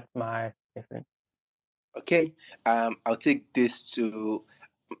 debt, that's my preference. Okay. I'll take this to...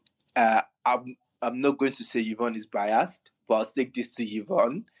 I'm not going to say Yvonne is biased, but I'll take this to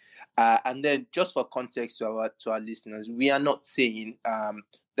Yvonne. And then just for context to our listeners, we are not saying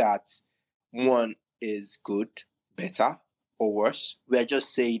that one is good, better, or worse. We are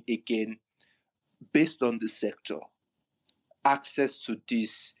just saying, again, based on the sector, access to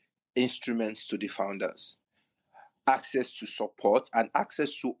these instruments to the founders, access to support, and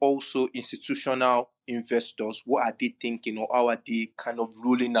access to also institutional investors. What are they thinking, or how are they kind of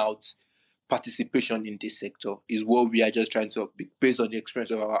ruling out participation in this sector is what we are just trying to, based on the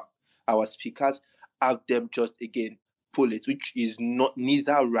experience of our speakers, have them just, again, pull it, which is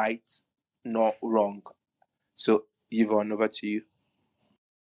neither right nor wrong. So, Yvonne, over to you.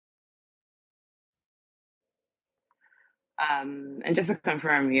 And just to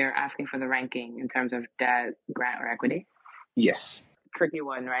confirm, you're asking for the ranking in terms of debt, grant, or equity? Yes. Tricky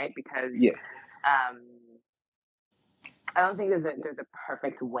one, right? Because yes, I don't think there's a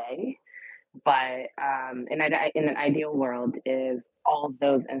perfect way, but in an ideal world, if all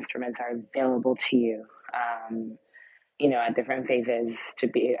those instruments are available to you, at different phases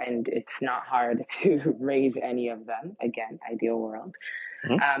and it's not hard to raise any of them. Again, ideal world.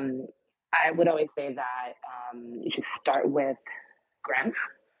 Mhm. I would always say that you should start with grants,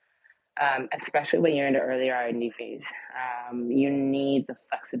 especially when you're in the early R&D phase. You need the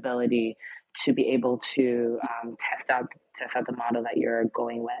flexibility to be able to test out the model that you're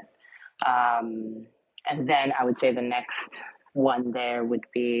going with. And then I would say the next one there would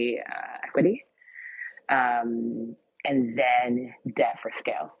be equity, and then debt for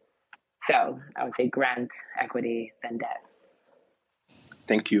scale. So I would say grant, equity, then debt.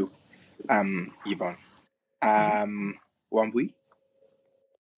 Thank you, Yvonne. Wambui?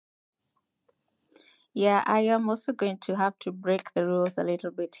 Yeah, I am also going to have to break the rules a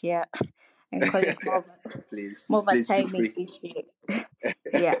little bit here and call it please more of a feel timing free. issue.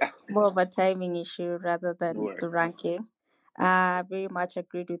 Yeah, more of a timing issue rather than the ranking. Very much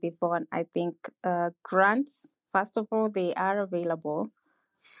agreed with Yvonne. I think grants, first of all, they are available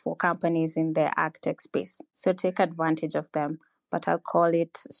for companies in the Agtech space. So take advantage of them, but I'll call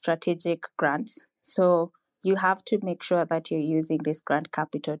it strategic grants. So you have to make sure that you're using this grant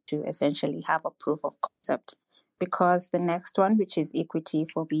capital to essentially have a proof of concept, because the next one, which is equity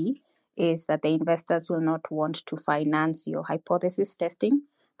for me, is that the investors will not want to finance your hypothesis testing.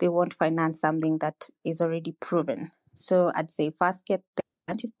 They won't finance something that is already proven. So I'd say first get the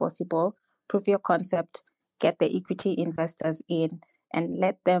grant if possible, prove your concept, get the equity investors in, and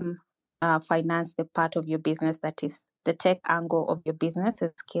let them finance the part of your business that is the tech angle of your business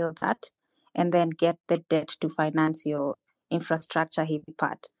and scale that, and then get the debt to finance your infrastructure heavy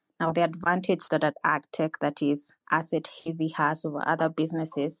part. Now, the advantage that an Agtech that is asset heavy has over other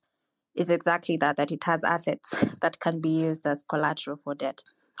businesses is exactly that it has assets that can be used as collateral for debt.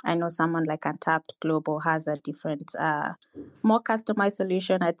 I know someone like Untapped Global has a different, more customized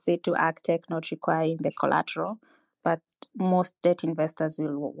solution, I'd say, to Agtech, not requiring the collateral, but most debt investors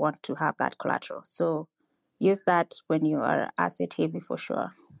will want to have that collateral. So use that when you are asset heavy for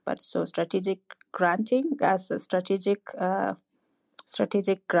sure. But so strategic granting as a strategic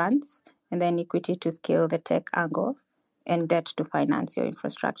grants, and then equity to scale the tech angle, and debt to finance your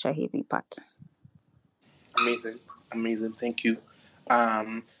infrastructure heavy part. Amazing. Thank you.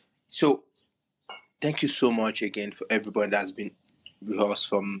 So thank you so much again for everybody that's been with us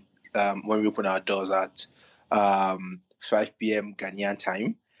from when we open our doors at 5 p.m. Ghanaian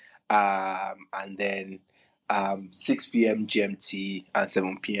time, and then 6 p.m. GMT and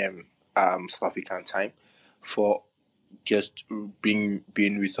 7 p.m. South African time, for just being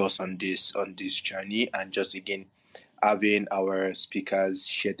with us on this journey, and just again having our speakers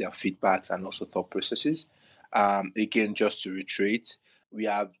share their feedbacks and also thought processes. Again, just to reiterate, we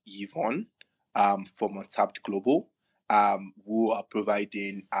have Yvonne from Untapped Global, who are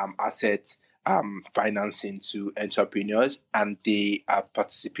providing asset financing to entrepreneurs, and they have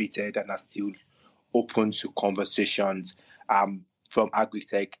participated and are still open to conversations from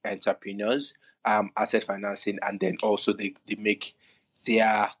agri-tech entrepreneurs, asset financing, and then also they make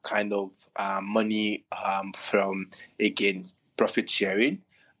their kind of money from, again, profit sharing,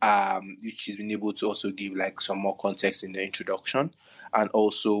 which has been able to also give like some more context in the introduction. And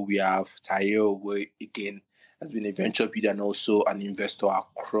also we have Tayo, who again has been a venture builder and also an investor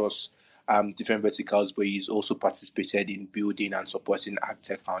across different verticals, but he's also participated in building and supporting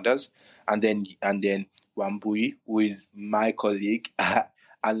Agtech founders. And then Wambui, who is my colleague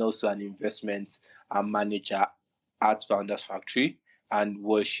and also an investment manager at Founders Factory. And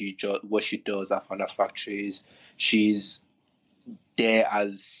what she does at Founders Factory is she's there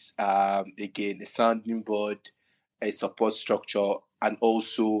as again a sounding board, a support structure, and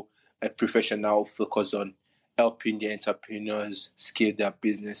also a professional focus on helping the entrepreneurs scale their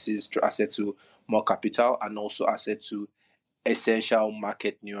businesses through access to more capital and also access to essential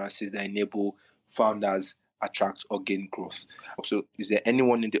market nuances that enable founders attract or gain growth. So is there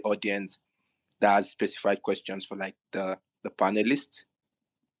anyone in the audience that has specified questions for like the panelists?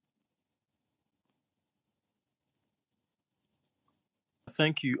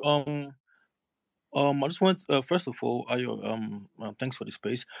 Thank you. I just want first of all, thanks for the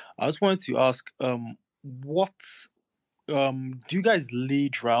space. I just wanted to ask, what do you guys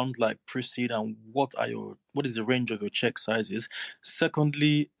lead round like pre-seed, and what is the range of your check sizes?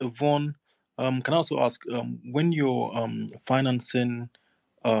 Secondly, Yvonne, can I also ask, when you're financing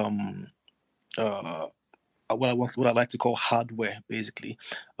what I like to call hardware, basically.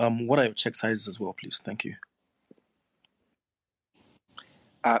 What are your check sizes as well, please? Thank you.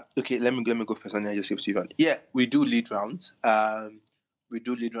 Okay, let me go first, and then I just give Stephen. Yeah, we do lead rounds. We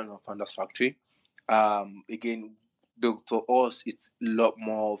do lead rounds on Founders Factory. Again, for us, it's a lot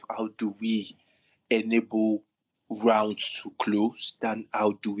more of how do we enable rounds to close than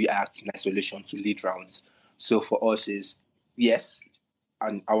how do we act in isolation to lead rounds. So for us is yes,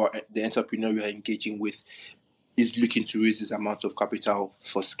 and the entrepreneur we are engaging with is looking to raise this amount of capital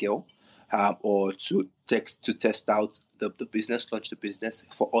for scale, or to test out the business, launch the business.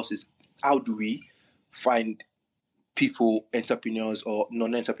 For us is how do we find people, entrepreneurs or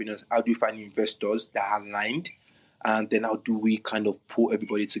non-entrepreneurs, how do we find investors that are aligned, and then how do we kind of pull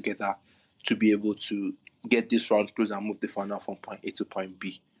everybody together to be able to get this round closed and move the funnel from point A to point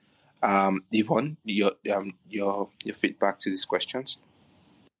B. Yvonne, your feedback to these questions.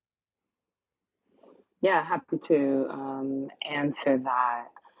 Yeah, happy to answer that,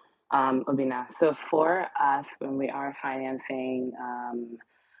 Obina. So for us, when we are financing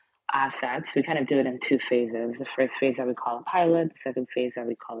assets, we kind of do it in two phases. The first phase that we call a pilot, the second phase that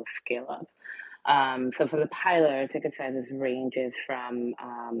we call a scale up. So for the pilot, our ticket sizes ranges from,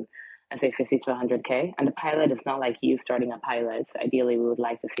 let's say 50 to 100K. And the pilot is not like you starting a pilot. So ideally, we would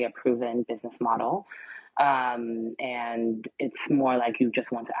like to see a proven business model. And it's more like you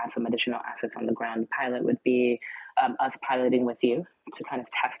just want to add some additional assets on the ground. The pilot would be us piloting with you to kind of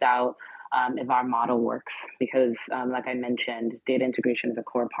test out if our model works. Because like I mentioned, data integration is a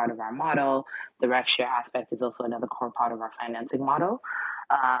core part of our model. The rev share aspect is also another core part of our financing model.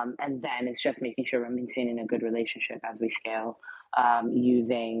 And then it's just making sure we're maintaining a good relationship as we scale,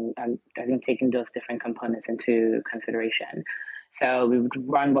 using, I think, taking those different components into consideration. So we would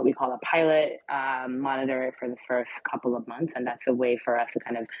run what we call a pilot, monitor it for the first couple of months, and that's a way for us to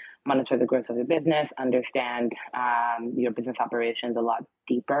kind of monitor the growth of the business, understand your business operations a lot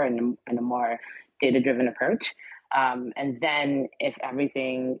deeper and in a more data-driven approach. And then if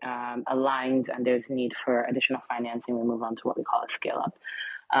everything aligns and there's need for additional financing, we move on to what we call a scale-up.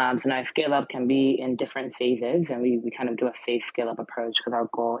 So now scale-up can be in different phases, and we kind of do a phase scale-up approach because our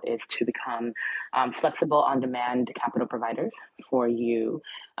goal is to become flexible, on-demand capital providers for you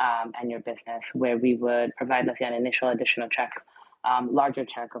and your business, where we would provide, let's say, an initial additional check, larger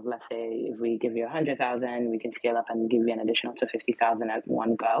check of, let's say, if we give you 100,000, we can scale up and give you an additional to 50,000 at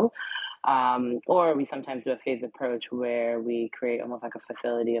one go. Or we sometimes do a phased approach where we create almost like a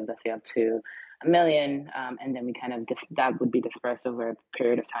facility of, let's say, up to $1 million, and then we kind of that would be dispersed over a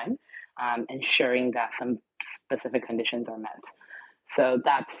period of time, ensuring that some specific conditions are met. So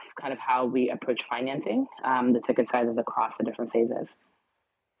that's kind of how we approach financing the ticket sizes across the different phases.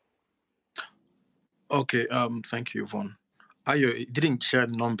 Okay, thank you, Yvonne. You didn't share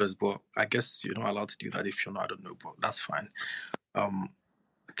numbers, but I guess you're not allowed to do that if you're not. I don't know, but that's fine.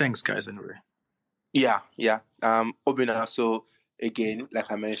 Thanks, guys. Anyway. Yeah. Obina. So again,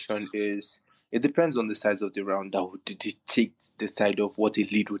 like I mentioned, it depends on the size of the round that would dictate the side of what a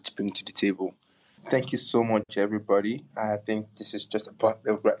lead would bring to the table. Thank you so much, everybody. I think this is just about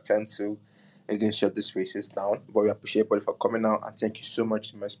the right time to again shut the spaces down. But we appreciate everybody for coming out, and thank you so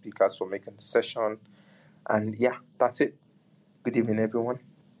much to my speakers for making the session. And yeah, that's it. Good evening, everyone.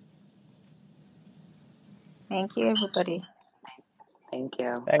 Thank you, everybody. Thank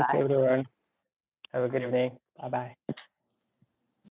you. Thanks, Bye. everyone. Have a good evening. Bye-bye.